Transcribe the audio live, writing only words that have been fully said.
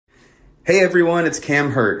Hey everyone, it's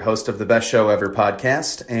Cam Hurt, host of the Best Show Ever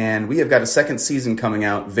podcast, and we have got a second season coming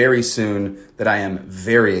out very soon that I am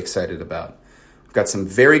very excited about. We've got some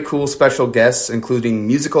very cool special guests, including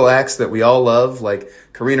musical acts that we all love, like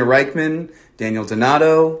Karina Reichman, Daniel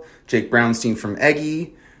Donato, Jake Brownstein from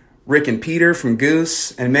Eggy, Rick and Peter from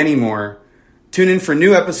Goose, and many more. Tune in for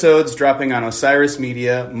new episodes dropping on Osiris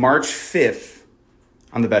Media March 5th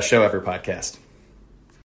on the Best Show Ever podcast.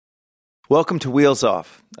 Welcome to Wheels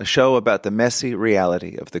Off, a show about the messy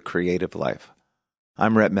reality of the creative life.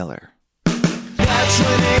 I'm Rhett Miller. That's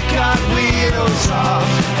when it got wheels off.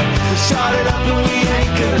 We started up and we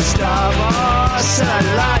ain't gonna stop. Oh, I said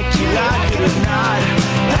I like you, like it or not.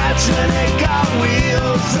 That's when it got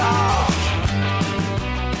wheels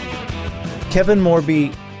off. Kevin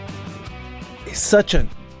Morby is such a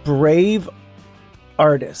brave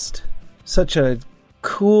artist, such a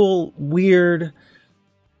cool, weird,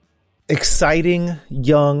 exciting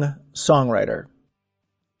young songwriter.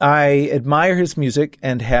 I admire his music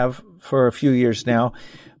and have for a few years now,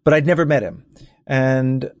 but I'd never met him.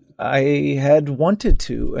 And I had wanted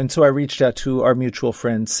to. And so I reached out to our mutual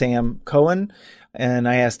friend, Sam Cohen, and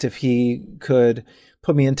I asked if he could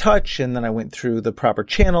put me in touch. And then I went through the proper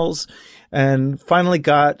channels and finally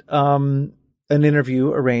got an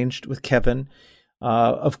interview arranged with Kevin.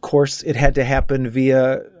 Of course, it had to happen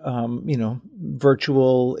via,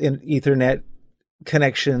 virtual Ethernet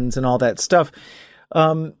connections and all that stuff.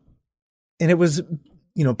 And it was,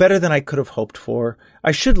 better than I could have hoped for.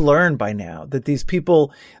 I should learn by now that these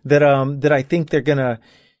people that I think they're gonna,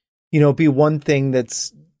 be one thing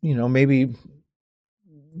that's, maybe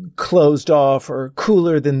closed off or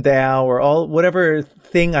cooler than thou or all whatever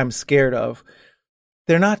thing I'm scared of.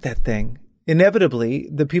 They're not that thing. Inevitably,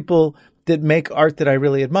 the people that make art that I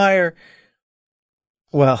really admire,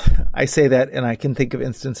 well, I say that and I can think of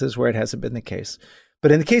instances where it hasn't been the case.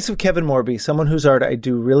 But in the case of Kevin Morby, someone whose art I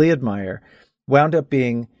do really admire, wound up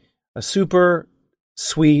being a super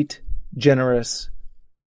sweet, generous,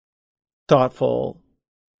 thoughtful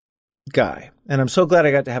guy. And I'm so glad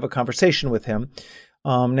I got to have a conversation with him.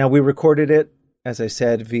 Now, we recorded it, as I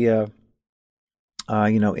said, via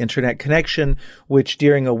internet connection, which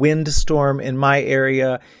during a windstorm in my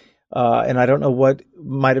area, and I don't know what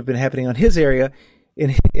might have been happening on his area,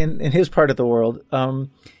 in his part of the world,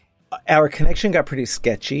 our connection got pretty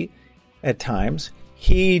sketchy at times.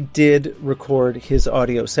 He did record his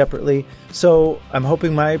audio separately, so I'm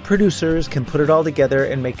hoping my producers can put it all together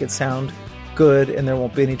and make it sound good and there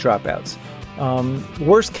won't be any dropouts.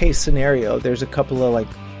 Worst case scenario, there's a couple of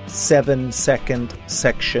 7-second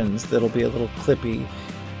sections that'll be a little clippy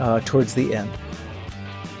towards the end.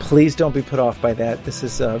 Please don't be put off by that. This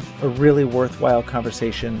is a really worthwhile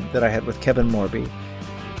conversation that I had with Kevin Morby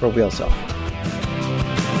for Wheels Off.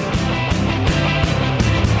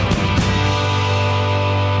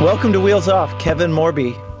 Welcome to Wheels Off, Kevin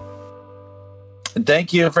Morby.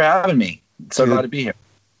 Thank you for having me. So glad to be here.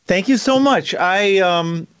 Thank you so much.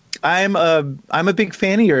 I'm a big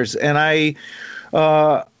fan of yours, and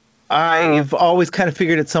I've always kind of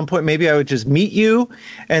figured at some point maybe I would just meet you,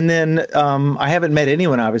 and then I haven't met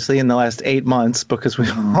anyone obviously in the last 8 months because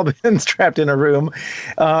we've all been strapped in a room,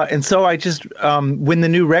 and so I just when the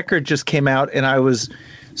new record just came out, and I was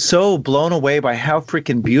so blown away by how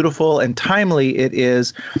freaking beautiful and timely it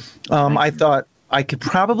is. I thought I could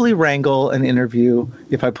probably wrangle an interview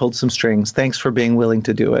if I pulled some strings. Thanks for being willing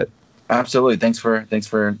to do it. Absolutely. Thanks for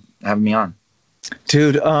having me on,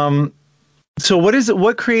 dude. So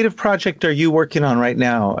what creative project are you working on right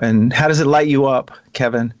now, and how does it light you up,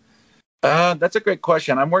 Kevin? That's a great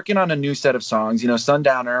question. I'm working on a new set of songs,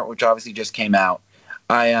 Sundowner, which obviously just came out.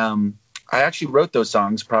 I actually wrote those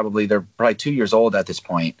songs. They're probably 2 years old at this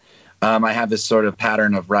point. I have this sort of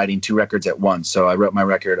pattern of writing 2 records at once. So I wrote my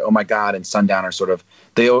record, Oh My God, and Sundowner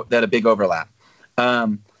they had a big overlap.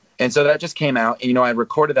 And so that just came out. And, I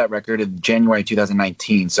recorded that record in January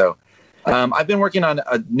 2019. So I've been working on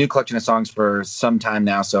a new collection of songs for some time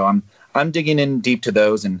now, so I'm digging in deep to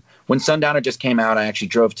those. And when Sundowner just came out, I actually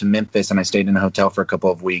drove to Memphis and I stayed in a hotel for a couple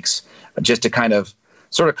of weeks just to kind of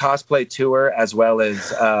sort of cosplay tour as well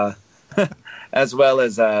as kind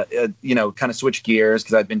of switch gears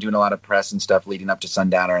because I've been doing a lot of press and stuff leading up to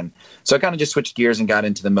Sundowner, and so I kind of just switched gears and got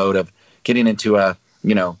into the mode of getting into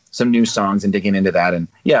some new songs and digging into that, and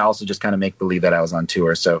also just kind of make believe that I was on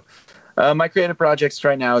tour. So. My creative projects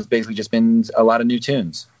right now has basically just been a lot of new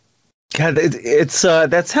tunes. God, it's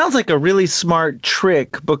that sounds like a really smart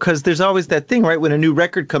trick, because there's always that thing, right? When a new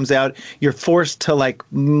record comes out, you're forced to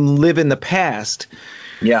live in the past.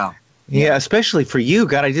 Yeah. Yeah, especially for you.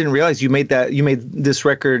 God, I didn't realize you made this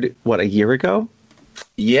record, a year ago?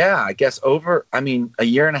 Yeah, I guess a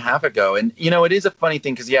year and a half ago. And, it is a funny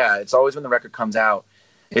thing because, yeah, it's always when the record comes out,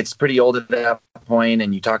 it's pretty old at that point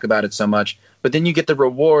and you talk about it so much. But then you get the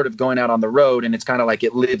reward of going out on the road and it's kind of like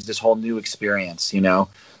it lives this whole new experience,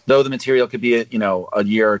 Though the material could be, a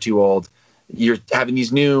year or two old, you're having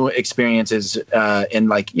these new experiences and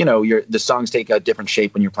like, the songs take a different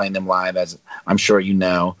shape when you're playing them live, as I'm sure you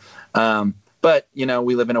know. But,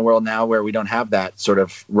 we live in a world now where we don't have that sort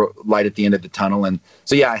of light at the end of the tunnel. And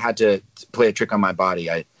so, yeah, I had to play a trick on my body.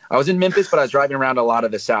 I was in Memphis, but I was driving around a lot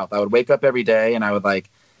of the South. I would wake up every day and I would like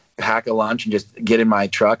pack a lunch and just get in my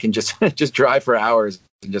truck and just just drive for hours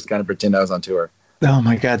and just kind of pretend I was on tour. Oh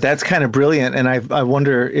my God, that's kind of brilliant. And I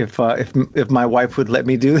wonder if my wife would let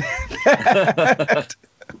me do that.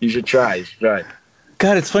 You should try.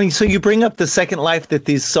 God, it's funny. So you bring up the second life that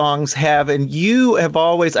these songs have, and you have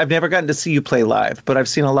always, I've never gotten to see you play live, but I've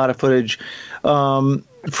seen a lot of footage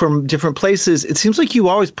from different places. It seems like you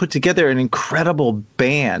always put together an incredible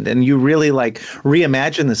band and you really like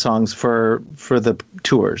reimagine the songs for the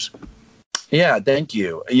tours. Yeah, thank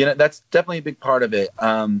you. That's definitely a big part of it.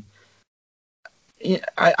 I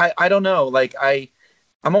don't know. Like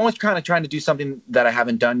I'm always kind of trying to do something that I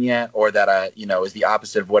haven't done yet, or that is the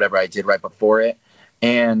opposite of whatever I did right before it.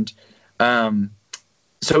 And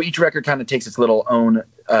so each record kind of takes its little own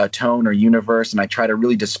tone or universe, and I try to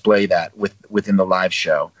really display that within the live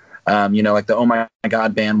show. Like the Oh My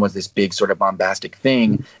God band was this big sort of bombastic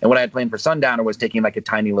thing, and what I had planned for Sundowner was taking like a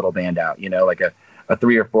tiny little band out, like a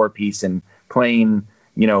 3 or 4 piece, and playing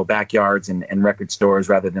backyards and record stores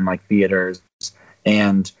rather than like theaters.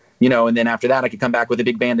 And and then after that I could come back with a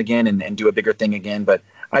big band again and do a bigger thing again. But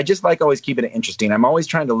I just like always keeping it interesting. I'm always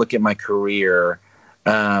trying to look at my career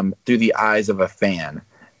through the eyes of a fan.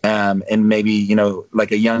 And maybe,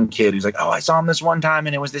 like a young kid who's like, oh, I saw him this one time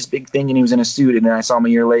and it was this big thing and he was in a suit, and then I saw him a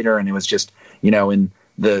year later and it was just, in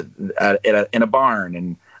a barn.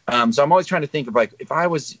 And so I'm always trying to think of like, if I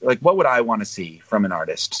was like, what would I want to see from an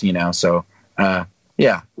artist, So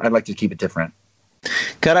yeah, I'd like to keep it different.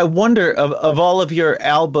 God, I wonder, of all of your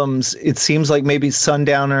albums, it seems like maybe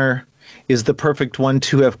Sundowner is the perfect one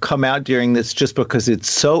to have come out during this, just because it's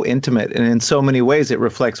so intimate and in so many ways it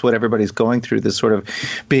reflects what everybody's going through, this sort of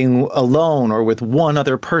being alone or with one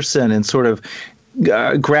other person and sort of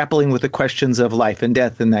grappling with the questions of life and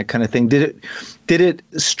death and that kind of thing. Did it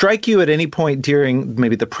strike you at any point during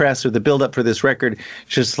maybe the press or the build-up for this record,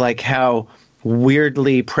 just like how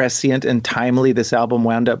weirdly prescient and timely this album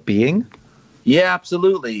wound up being? Yeah,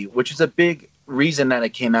 absolutely, which is a big reason that it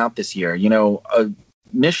came out this year.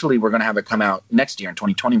 Initially we're going to have it come out next year in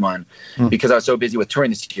 2021 because I was so busy with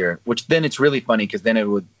touring this year, which then it's really funny because then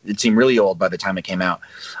it seemed really old by the time it came out.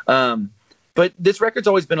 But this record's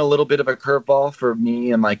always been a little bit of a curveball for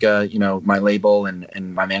me and like, my label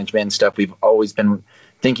and my management and stuff. We've always been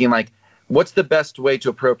thinking like, what's the best way to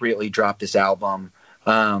appropriately drop this album?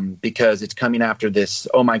 Because it's coming after this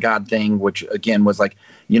Oh My God thing, which again was like,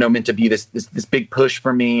 meant to be this big push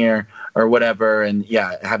for me or whatever. And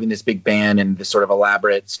yeah, having this big band and this sort of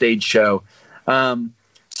elaborate stage show.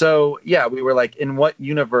 So yeah, we were like, in what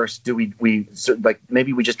universe do we so like,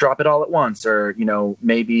 maybe we just drop it all at once, or,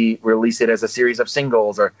 maybe release it as a series of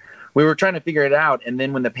singles, or we were trying to figure it out. And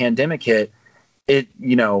then when the pandemic hit, it,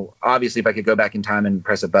 obviously if I could go back in time and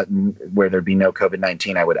press a button where there'd be no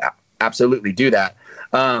COVID-19, I would absolutely do that.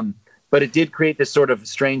 But it did create this sort of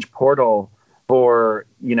strange portal for,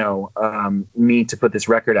 me to put this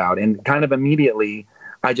record out. And kind of immediately,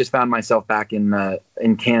 I just found myself back in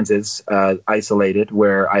Kansas, isolated,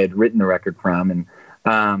 where I had written the record from. And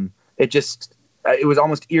it was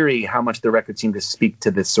almost eerie how much the record seemed to speak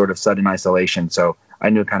to this sort of sudden isolation. So I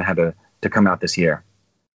knew it kind of had to come out this year.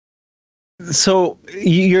 So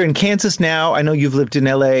you're in Kansas now. I know you've lived in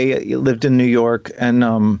LA, you lived in New York,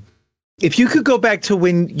 and if you could go back to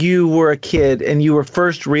when you were a kid and you were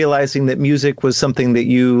first realizing that music was something that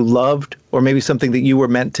you loved, or maybe something that you were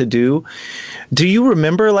meant to do you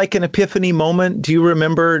remember like an epiphany moment? Do you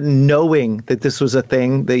remember knowing that this was a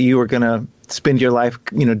thing that you were going to spend your life,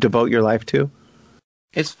 devote your life to?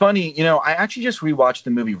 It's funny, I actually just rewatched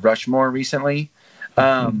the movie Rushmore recently,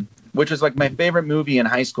 which was like my favorite movie in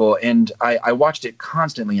high school. And I watched it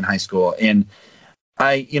constantly in high school. And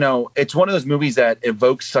it's one of those movies that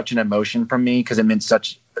evokes such an emotion from me because it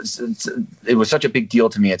was such a big deal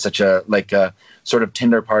to me. It's such a sort of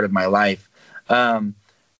tender part of my life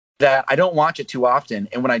that I don't watch it too often.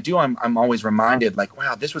 And when I do, I'm always reminded like,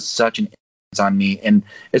 wow, this was such an influence on me. And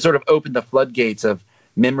it sort of opened the floodgates of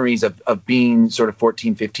memories of being sort of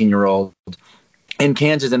 14, 15-year-old in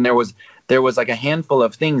Kansas. And there was like a handful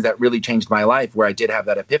of things that really changed my life where I did have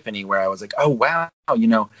that epiphany where I was like, oh, wow,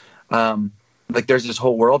 like there's this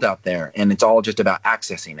whole world out there, and it's all just about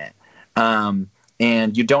accessing it.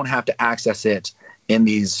 And you don't have to access it in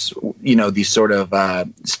these, you know, these sort of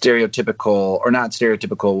stereotypical, or not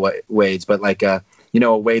stereotypical ways, but like a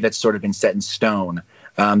way that's sort of been set in stone,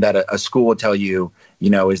 that a school would tell you, you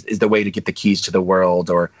know, is the way to get the keys to the world,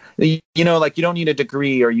 or, you know, like you don't need a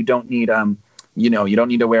degree, or you don't need, you know, you don't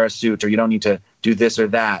need to wear a suit, or you don't need to do this or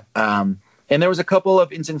that. And there was a couple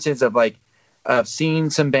of instances of like,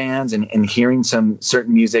 seeing some bands and hearing some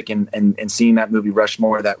certain music and seeing that movie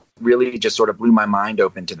Rushmore that really just sort of blew my mind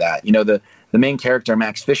open to that. You know, the main character,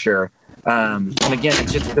 Max Fisher, and again,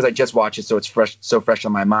 it's just because I just watched it, so it's so fresh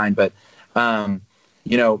on my mind. But,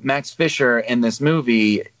 you know, Max Fisher in this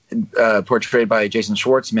movie, portrayed by Jason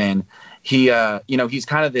Schwartzman, he, you know, he's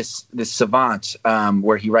kind of this savant,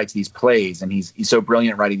 where he writes these plays, and he's so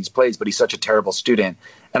brilliant at writing these plays, but he's such a terrible student.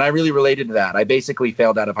 And I really related to that. I basically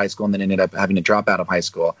failed out of high school and then ended up having to drop out of high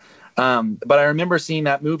school. But I remember seeing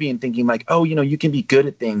that movie and thinking like, oh, you know, you can be good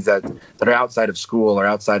at things that are outside of school or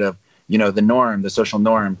outside of, you know, the norm, the social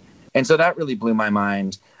norm. And so that really blew my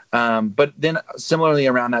mind. But then similarly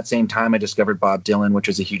around that same time, I discovered Bob Dylan, which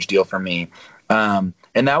was a huge deal for me. And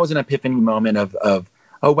that was an epiphany moment of,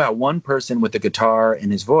 oh, wow, one person with a guitar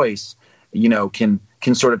and his voice, you know, can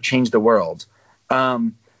sort of change the world.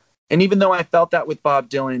 And even though I felt that with Bob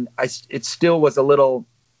Dylan, it still was a little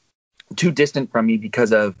too distant from me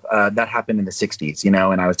because of that happened in the 60s, you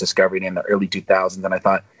know, and I was discovering it in the early 2000s. And I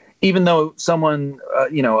thought, even though someone,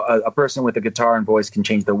 you know, a person with a guitar and voice can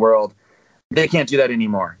change the world, they can't do that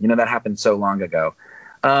anymore. You know, that happened so long ago.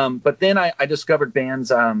 But then I discovered bands,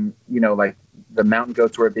 you know, like the Mountain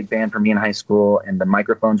Goats were a big band for me in high school, and the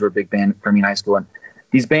Microphones were a big band for me in high school. And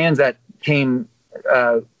these bands that came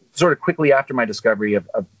sort of quickly after my discovery of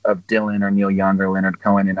Dylan or Neil Young or Leonard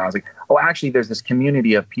Cohen. And I was like, oh, actually, there's this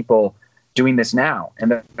community of people doing this now,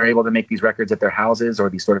 and they're able to make these records at their houses or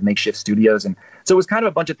these sort of makeshift studios. And so it was kind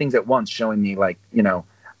of a bunch of things at once showing me like, you know,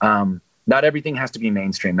 not everything has to be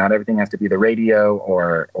mainstream. Not everything has to be the radio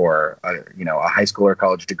or you know, a high school or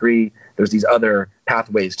college degree. There's these other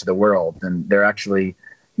pathways to the world, and they're actually,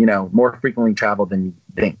 you know, more frequently traveled than you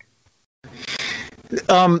think.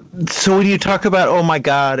 So when you talk about Oh My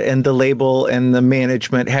God and the label and the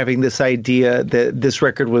management having this idea that this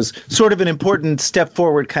record was sort of an important step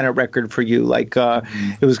forward kind of record for you, like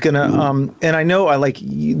it was gonna, and I know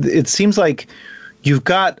it seems like you've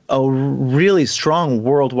got a really strong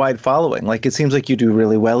worldwide following. Like it seems like you do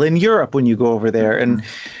really well in Europe when you go over there.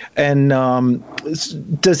 And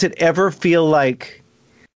does it ever feel like,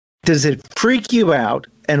 does it freak you out?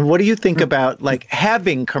 And what do you think about like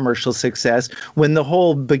having commercial success when the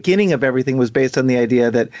whole beginning of everything was based on the idea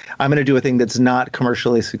that I'm going to do a thing that's not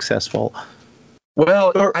commercially successful?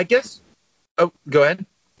 Well, I guess. Oh, go ahead.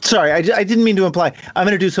 Sorry, I didn't mean to imply I'm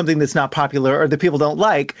going to do something that's not popular or that people don't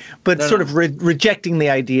like, but of rejecting the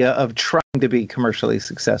idea of trying to be commercially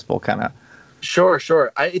successful, kind of. Sure.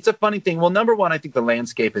 It's a funny thing. Well, number one, I think the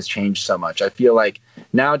landscape has changed so much. I feel like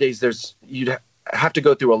nowadays you'd have to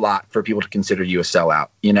go through a lot for people to consider you a sellout,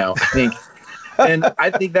 you know, I think. And I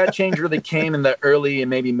think that change really came in the early and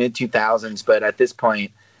maybe mid 2000s. But at this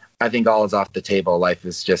point, I think all is off the table. Life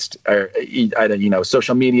is just, you know,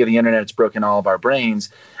 social media, the internet, it's broken all of our brains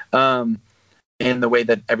in the way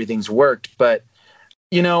that everything's worked. But,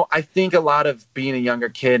 you know, I think a lot of being a younger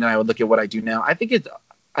kid, and I would look at what I do now, I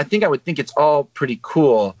would think it's all pretty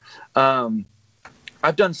cool.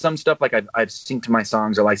 I've done some stuff like I've synced my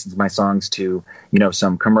songs or licensed my songs to, you know,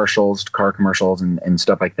 some commercials, car commercials and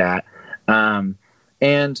stuff like that.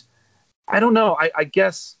 And I don't know, I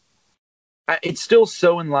guess it's still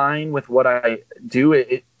so in line with what I do.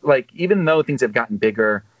 It like, even though things have gotten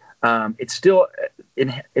bigger, it's still,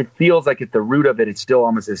 it feels like at the root of it, it's still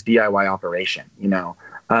almost this DIY operation, you know?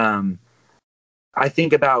 I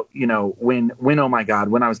think about, you know, when, oh my God,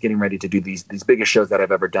 when I was getting ready to do these biggest shows that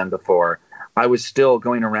I've ever done before, I was still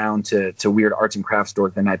going around to weird arts and crafts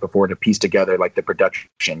stores the night before to piece together like the production,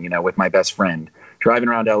 you know, with my best friend, driving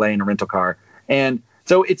around LA in a rental car. And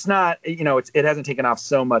so it's not, you know, it hasn't taken off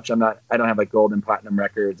so much. I don't have like gold and platinum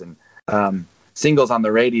records and singles on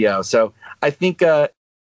the radio. So I think I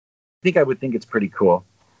would think it's pretty cool.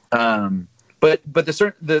 But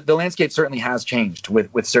the landscape certainly has changed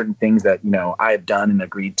with certain things that, you know, I have done and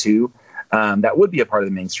agreed to that would be a part of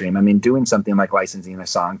the mainstream. I mean, doing something like licensing a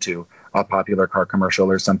song to a popular car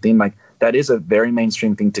commercial or something like that is a very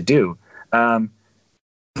mainstream thing to do.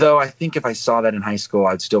 Though I think if I saw that in high school,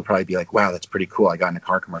 I'd still probably be like, wow, that's pretty cool. I got in a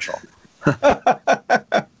car commercial.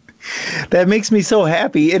 That makes me so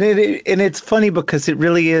happy. And it's funny because it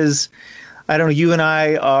really is, I don't know, you and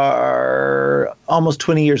I are almost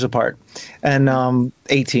 20 years apart, and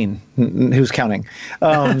 18. Who's counting?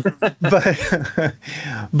 But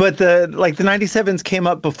the 97s came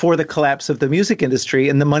up before the collapse of the music industry,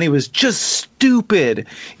 and the money was just stupid.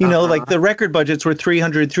 You know, like the record budgets were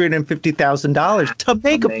 $350,000 to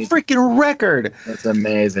make a freaking record. That's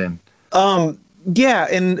amazing. Yeah,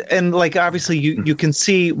 and like obviously you can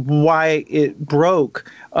see why it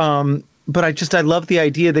broke. But I love the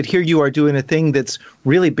idea that here you are doing a thing that's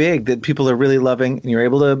really big, that people are really loving, and you're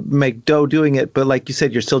able to make dough doing it. But like you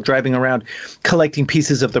said, you're still driving around collecting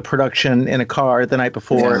pieces of the production in a car the night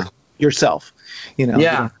before yourself,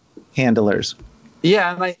 handlers.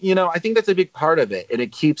 Yeah. And I think that's a big part of it. And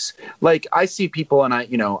it keeps, like, I see people, and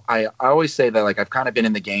I always say that, like, I've kind of been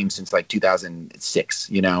in the game since like 2006,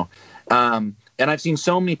 and I've seen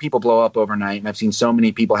so many people blow up overnight, and I've seen so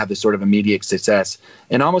many people have this sort of immediate success.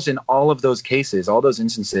 And almost in all of those cases, all those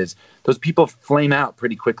instances, those people flame out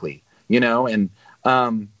pretty quickly, and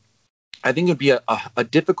I think it would be a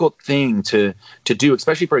difficult thing to do,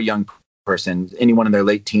 especially for a young person, anyone in their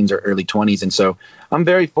late teens or early 20s. And so I'm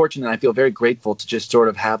very fortunate. I feel very grateful to just sort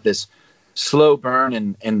of have this slow burn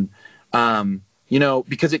and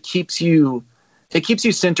because it keeps you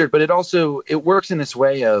centered, but it works in this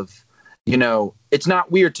way of, it's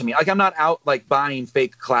not weird to me. Like, I'm not out like buying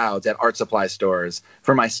fake clouds at art supply stores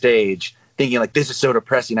for my stage thinking like, this is so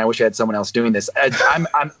depressing, I wish I had someone else doing this. I'm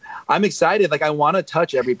excited. Like, I want to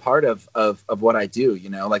touch every part of what I do,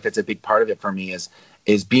 like that's a big part of it for me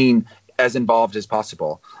is being as involved as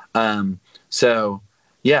possible. So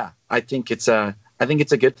yeah, I think it's a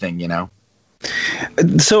good thing,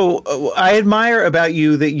 So I admire about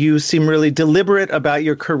you that you seem really deliberate about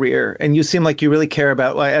your career, and you seem like you really care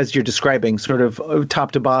about, as you're describing, sort of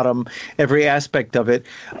top to bottom, every aspect of it.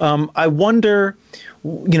 I wonder,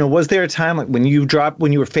 was there a time like when you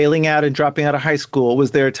were failing out and dropping out of high school?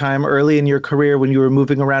 Was there a time early in your career when you were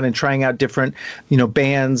moving around and trying out different,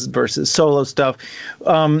 bands versus solo stuff?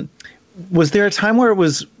 Was there a time where it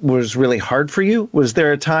was really hard for you? Was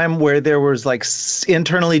there a time where there was like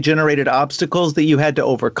internally generated obstacles that you had to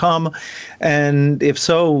overcome? And if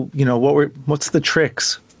so, what's the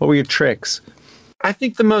tricks? What were your tricks? I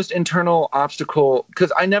think the most internal obstacle,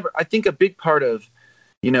 because I think a big part of,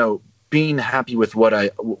 being happy with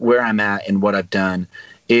where I'm at and what I've done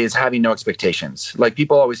is having no expectations. Like,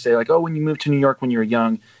 people always say like, oh, when you moved to New York when you were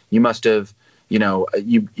young, you must have,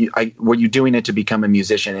 were you doing it to become a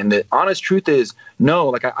musician? And the honest truth is no.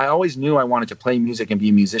 Like, I always knew I wanted to play music and be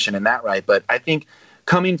a musician and that, right? But I think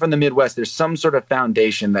coming from the Midwest, there's some sort of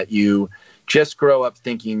foundation that you just grow up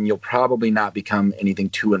thinking you'll probably not become anything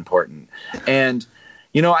too important. And,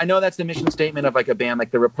 I know that's the mission statement of like a band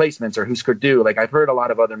like The Replacements or Husker Du. Like, I've heard a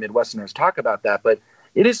lot of other Midwesterners talk about that, but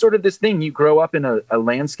it is sort of this thing. You grow up in a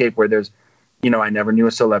landscape where there's, I never knew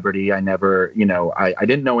a celebrity. I never, I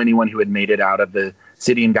didn't know anyone who had made it out of the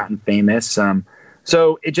city and gotten famous.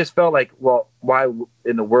 So it just felt like, well, why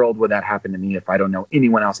in the world would that happen to me if I don't know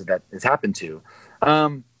anyone else that has happened to?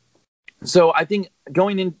 So I think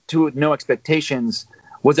going into no expectations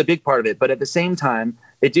was a big part of it. But at the same time,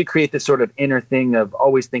 it did create this sort of inner thing of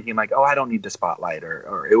always thinking like, oh, I don't need the spotlight,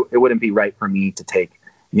 or it wouldn't be right for me to take,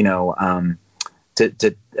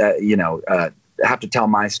 have to tell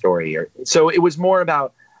my story. So it was more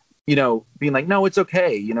about, being like, no, it's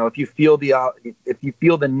okay. If you feel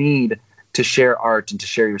the need to share art and to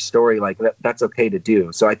share your story, like that's okay to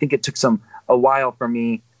do. So I think it took a while for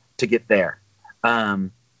me to get there.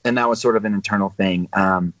 And that was sort of an internal thing.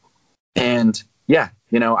 And yeah,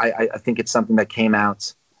 I think it's something that came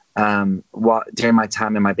out during my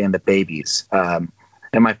time in my band, The Babies.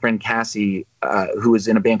 And my friend Cassie, who was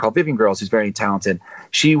in a band called Vivian Girls, who's very talented,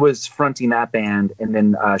 she was fronting that band, and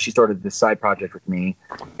then she started this side project with me.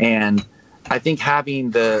 And I think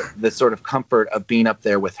having the sort of comfort of being up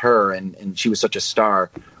there with her, and she was such a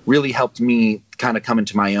star, really helped me kind of come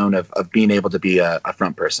into my own of being able to be a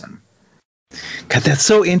front person. God, that's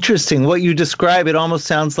so interesting. What you describe, it almost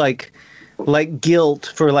sounds like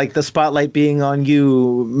guilt for like the spotlight being on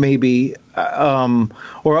you, maybe,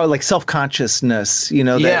 or like self-consciousness,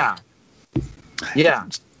 Yeah.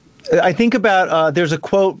 I think about, there's a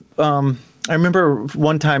quote, I remember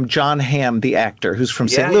one time John Hamm, the actor who's from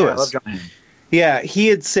St. Louis. I love John Hamm. Yeah, he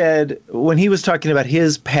had said when he was talking about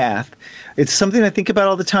his path, it's something I think about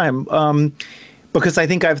all the time. Because I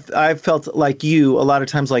think I've felt like you a lot of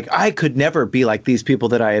times, like I could never be like these people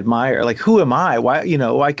that I admire. Like, who am I? Why,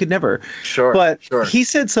 I could never. Sure. But sure. He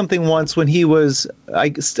said something once when he was, I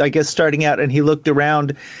guess, starting out, and he looked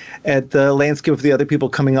around at the landscape of the other people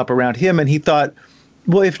coming up around him, and he thought,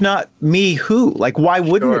 well, if not me, who? Like, why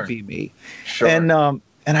wouldn't it be me? Sure. And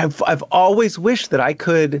I've always wished that I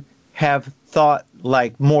could have thought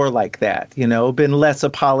like more like that, been less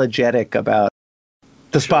apologetic about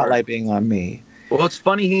the spotlight being on me. Well, it's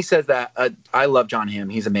funny he says that. I love John Hamm.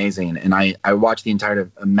 He's amazing. And I watched the entirety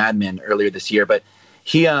of Mad Men earlier this year, but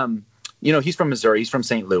he, he's from Missouri. He's from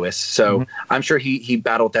St. Louis. So I'm sure he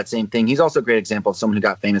battled that same thing. He's also a great example of someone who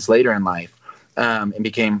got famous later in life and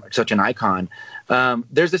became such an icon.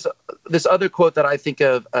 There's this other quote that I think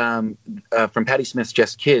of from Patti Smith's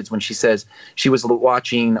Just Kids when she says she was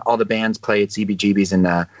watching all the bands play at CBGB's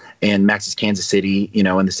in Max's Kansas City, in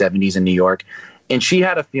the 70s in New York. And she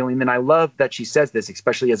had a feeling, and I love that she says this,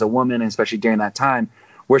 especially as a woman, and especially during that time,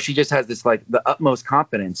 where she just has this like the utmost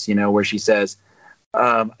confidence, where she says,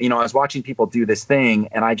 I was watching people do this thing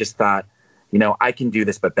and I just thought, I can do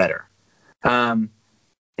this, but better. And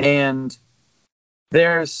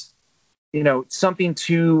there's, something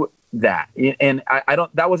to that. And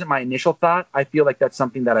that wasn't my initial thought. I feel like that's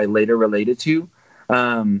something that I later related to.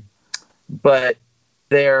 But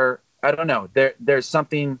I don't know, there's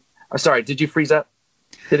something. Sorry, did you freeze up?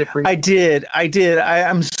 Did it freeze? I did.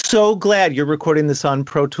 I'm so glad you're recording this on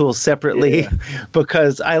Pro Tools separately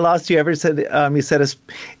because I lost you. You said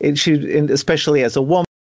especially as a woman.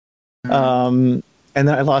 And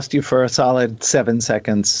then I lost you for a solid 7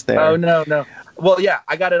 seconds there. Oh, no. Well, yeah,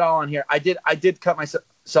 I got it all on here. I did cut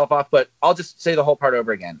myself off, but I'll just say the whole part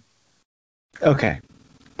over again. Okay.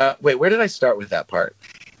 Wait, where did I start with that part?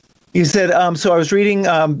 You said, so I was reading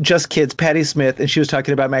Just Kids, Patti Smith, and she was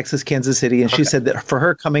talking about Max's Kansas City, and she said that for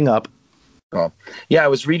her coming up. Well, yeah, I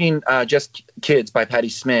was reading Just Kids by Patti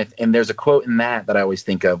Smith, and there's a quote in that I always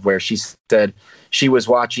think of where she said she was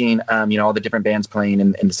watching, all the different bands playing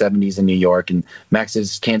in the 70s in New York and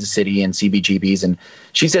Max's Kansas City and CBGB's, and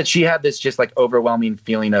she said she had this just like overwhelming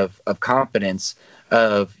feeling of confidence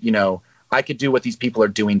of, I could do what these people are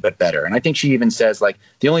doing, but better. And I think she even says, like,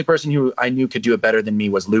 the only person who I knew could do it better than me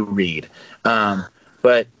was Lou Reed.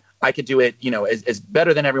 But I could do it, as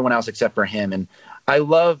better than everyone else except for him. And I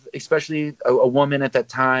love, especially a woman at that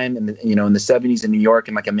time, in the 70s in New York,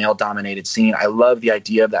 in like a male-dominated scene. I love the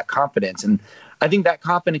idea of that confidence. And I think that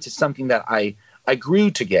confidence is something that I grew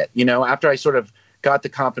to get, after I sort of got the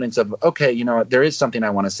confidence of, okay, there is something I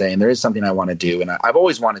want to say and there is something I want to do. And I've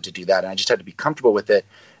always wanted to do that. And I just had to be comfortable with it.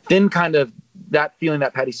 Then kind of that feeling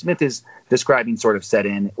that Patti Smith is describing sort of set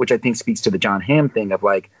in, which I think speaks to the John Hamm thing of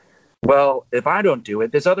like, well, if I don't do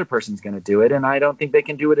it, this other person's going to do it. And I don't think they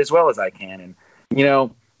can do it as well as I can. And,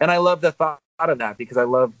 and I love the thought of that because I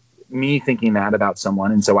love me thinking that about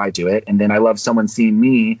someone. And so I do it. And then I love someone seeing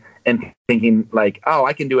me and thinking like, oh,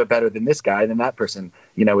 I can do it better than this guy. Then that person,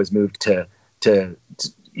 is moved to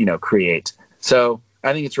create. So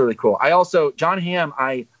I think it's really cool. I also, John Hamm,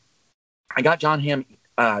 I got John Hamm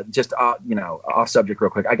off subject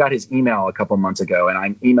real quick. I got his email a couple months ago and I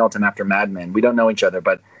emailed him after Mad Men. We don't know each other,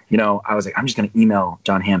 but, I was like, I'm just going to email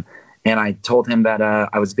John Hamm. And I told him that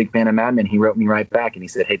I was a big fan of Mad Men. He wrote me right back and he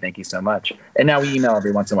said, hey, thank you so much. And now we email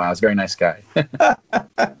every once in a while. He's a very nice guy.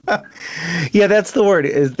 Yeah, that's the word.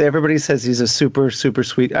 Everybody says he's a super, super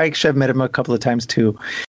sweet. I've met him a couple of times too.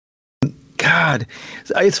 God,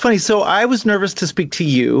 it's funny. So I was nervous to speak to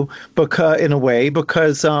you because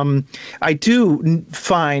I do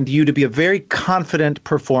find you to be a very confident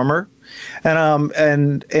performer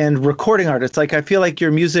and recording artist. Like I feel like your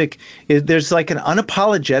music there's like an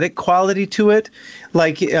unapologetic quality to it.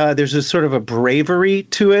 Like there's a sort of a bravery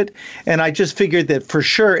to it. And I just figured that for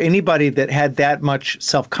sure anybody that had that much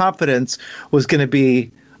self-confidence was going to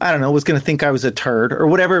be, I don't know, was going to think I was a turd or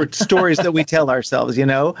whatever stories that we tell ourselves,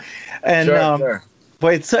 And sure.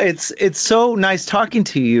 But it's so nice talking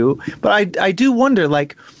to you. But I do wonder,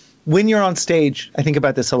 like, when you're on stage, I think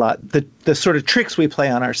about this a lot. The sort of tricks we play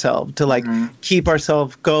on ourselves to like keep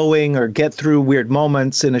ourselves going or get through weird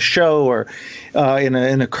moments in a show or in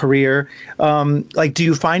a career. Like, do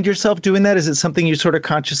you find yourself doing that? Is it something you sort of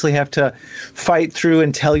consciously have to fight through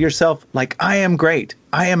and tell yourself, like, I am great.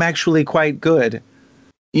 I am actually quite good.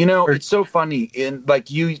 It's so funny. And like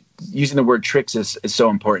you using the word tricks is so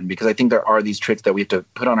important because I think there are these tricks that we have to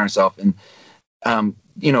put on ourselves and,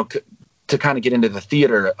 to kind of get into the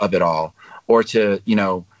theater of it all or to,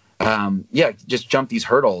 just jump these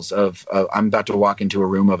hurdles of I'm about to walk into a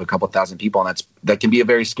room of a couple thousand people. And that can be a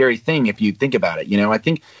very scary thing if you think about it. I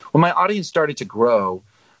think when my audience started to grow,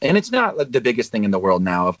 and it's not like the biggest thing in the world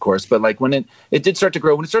now, of course, but like when it did start to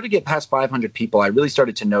grow, when it started to get past 500 people, I really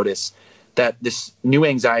started to notice that this new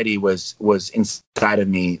anxiety was inside of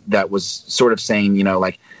me that was sort of saying,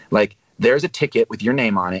 like there's a ticket with your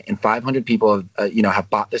name on it and 500 people have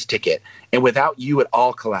bought this ticket, and without you it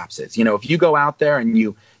all collapses. If you go out there and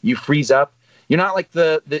you freeze up, you're not like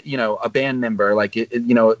the a band member, like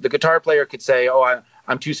the guitar player could say, oh,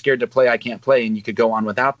 I'm too scared to play, I can't play, and you could go on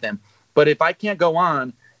without them. But if I can't go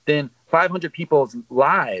on, then 500 people's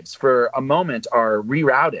lives for a moment are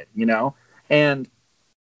rerouted, you know? And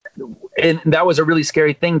that was a really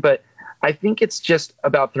scary thing, but I think it's just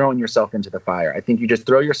about throwing yourself into the fire. I think you just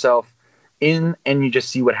throw yourself in and you just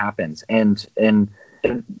see what happens. And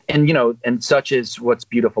you know, and such is what's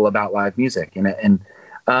beautiful about live music.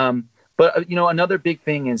 But you know, another big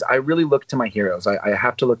thing is I really look to my heroes. I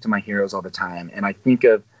have to look to my heroes all the time. And I think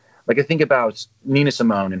about Nina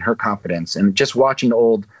Simone and her confidence, and just watching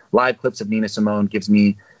old live clips of Nina Simone gives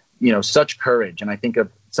me, you know, such courage. And I think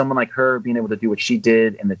of someone like her being able to do what she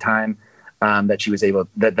did in the time that she was able,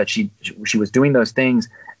 that she was doing those things.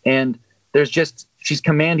 And she's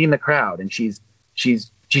commanding the crowd, and she's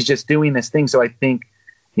just doing this thing. So I think,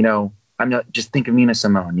 you know, I'm not just think of Nina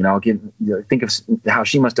Simone, you know, think of how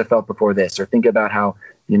she must have felt before this, or think about how,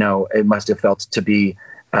 you know, it must have felt to be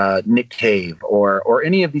Nick Cave or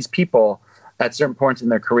any of these people at certain points in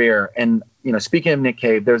their career. And, you know, speaking of Nick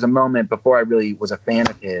Cave, there's a moment before I really was a fan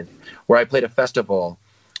of his where I played a festival.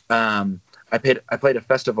 I played a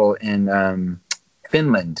festival in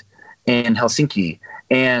Finland, in Helsinki,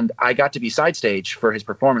 and I got to be side stage for his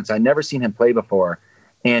performance. I'd never seen him play before,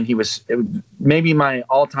 and it was maybe my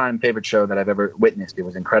all-time favorite show that I've ever witnessed. It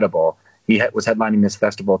was incredible. He was headlining this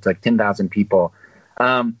festival to like 10,000 people.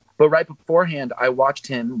 But right beforehand, I watched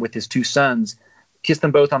him with his two sons, kiss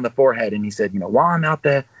them both on the forehead, and he said, you know, while I'm out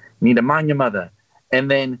there, you need to mind your mother.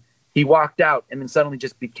 And then he walked out and then suddenly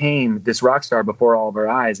just became this rock star before all of our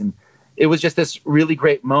eyes. And it was just this really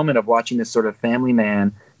great moment of watching this sort of family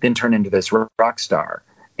man then turn into this rock star.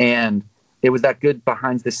 And it was that good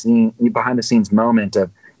behind the scenes moment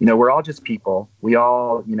of, you know, we're all just people. We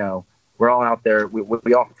all, you know, we're all out there.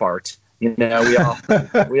 We all fart, you know,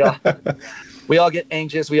 we all get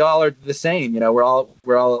anxious. We all are the same. You know, we're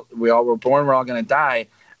born. We're all going to die.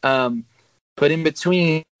 But in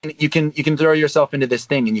between, you can throw yourself into this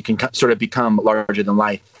thing, and you can sort of become larger than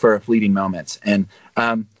life for a fleeting moment. And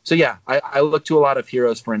so, yeah, I look to a lot of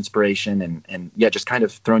heroes for inspiration, and yeah, just kind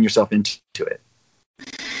of throwing yourself into it.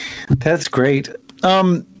 That's great.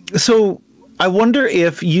 So I wonder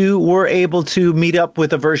if you were able to meet up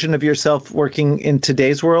with a version of yourself working in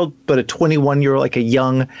today's world, but a 21-year-old, like a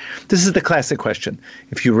young, this is the classic question.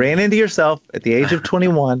 If you ran into yourself at the age of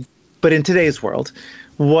 21, but in today's world,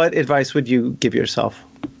 what advice would you give yourself?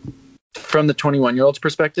 From the 21-year-old's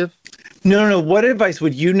perspective? No. What advice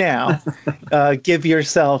would you now give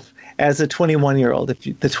yourself as a 21-year-old, the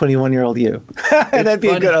 21-year-old you? That'd be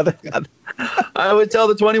funny. A good other. I would tell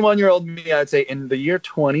the 21-year-old me, I'd say, in the year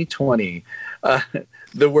 2020,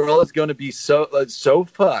 the world is going to be so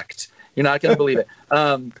fucked. You're not going to believe it.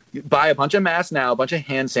 Buy a bunch of masks now, a bunch of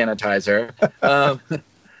hand sanitizer.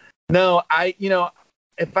 No,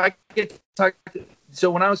 if I could talk. So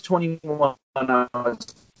when I was 21, I was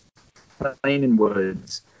playing in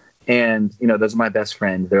woods, and, you know, those are my best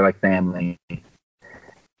friends. They're like family.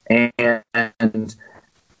 And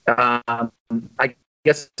I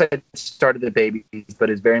guess I started the Babies, but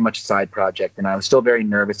it's very much a side project, and I was still very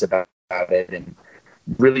nervous about it and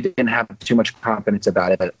really didn't have too much confidence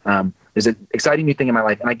about it. But there's an exciting new thing in my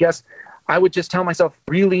life, and I guess I would just tell myself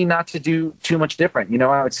really not to do too much different. You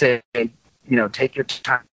know, I would say, you know, take your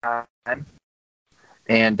time,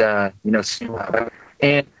 and you know,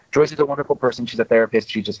 and Joyce is a wonderful person. She's a therapist.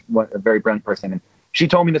 She's just a very brilliant person. And she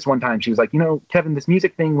told me this one time. She was like, you know, Kevin, this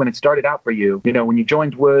music thing, when it started out for you, you know, when you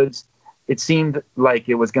joined Woods, it seemed like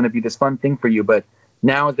it was going to be this fun thing for you. But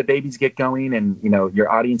now as the Babies get going and, you know,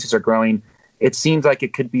 your audiences are growing, it seems like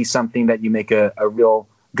it could be something that you make a real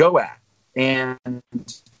go at. And,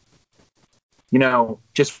 you know,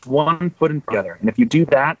 just one foot in front of the other. And if you do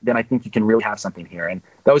that, then I think you can really have something here. And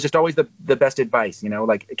that was just always the best advice, you know,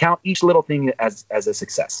 like count each little thing as a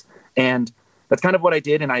success. And that's kind of what I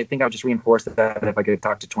did. And I think I'll just reinforce that if I could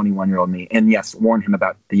talk to 21-year-old me, and yes, warn him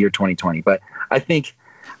about the year 2020. But I think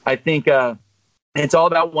it's all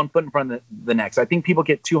about one foot in front of the next. I think people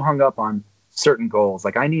get too hung up on certain goals.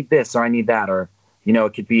 Like, I need this or I need that, or, you know,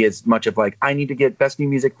 it could be as much of like, I need to get best new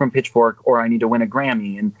music from Pitchfork, or I need to win a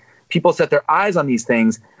Grammy. And people set their eyes on these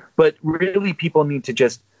things, but really people need to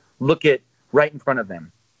just look at right in front of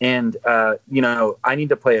them. And, you know, I need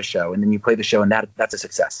to play a show, and then you play the show, and that's a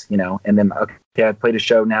success, you know. And then, okay, I played a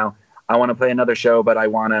show. Now I want to play another show, but I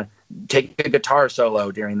want to take a guitar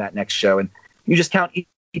solo during that next show. And you just count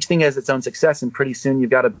each thing as its own success, and pretty soon you've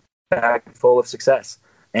got a bag full of success,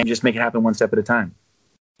 and you just make it happen one step at a time.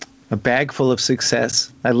 A bag full of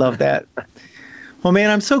success. I love that. Well, man,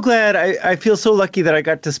 I'm so glad. I feel so lucky that I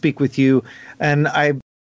got to speak with you, and I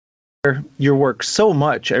admire your work so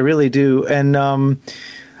much. I really do. And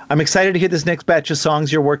I'm excited to hear this next batch of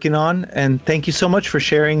songs you're working on, and thank you so much for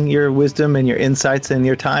sharing your wisdom and your insights and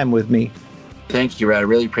your time with me. Thank you, Red. I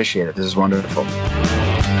really appreciate it. This is wonderful.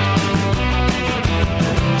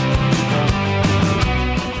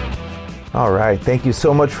 All right. Thank you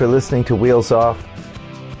so much for listening to Wheels Off.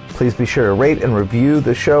 Please be sure to rate and review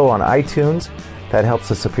the show on iTunes. That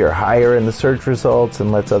helps us appear higher in the search results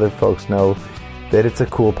and lets other folks know that it's a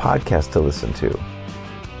cool podcast to listen to.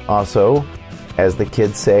 Also, as the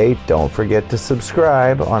kids say, don't forget to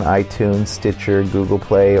subscribe on iTunes, Stitcher, Google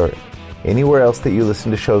Play, or anywhere else that you listen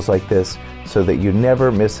to shows like this so that you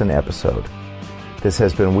never miss an episode. This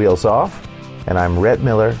has been Wheels Off, and I'm Rhett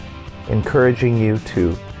Miller, encouraging you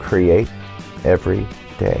to create every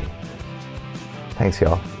day. Thanks,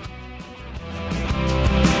 y'all.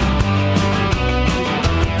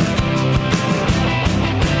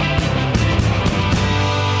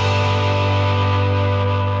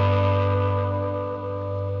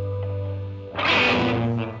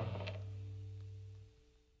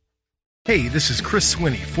 Hey, this is Chris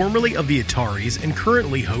Swinney, formerly of the Ataris and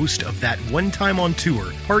currently host of That One Time on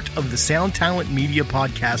Tour, part of the Sound Talent Media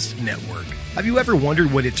Podcast Network. Have you ever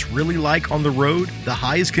wondered what it's really like on the road? The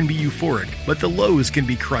highs can be euphoric, but the lows can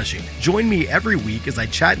be crushing. Join me every week as I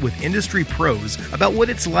chat with industry pros about what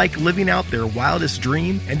it's like living out their wildest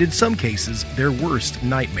dream and, in some cases, their worst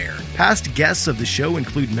nightmare. Past guests of the show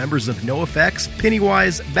include members of NoFX,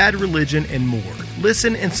 Pennywise, Bad Religion, and more.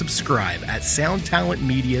 Listen and subscribe at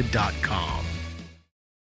soundtalentmedia.com.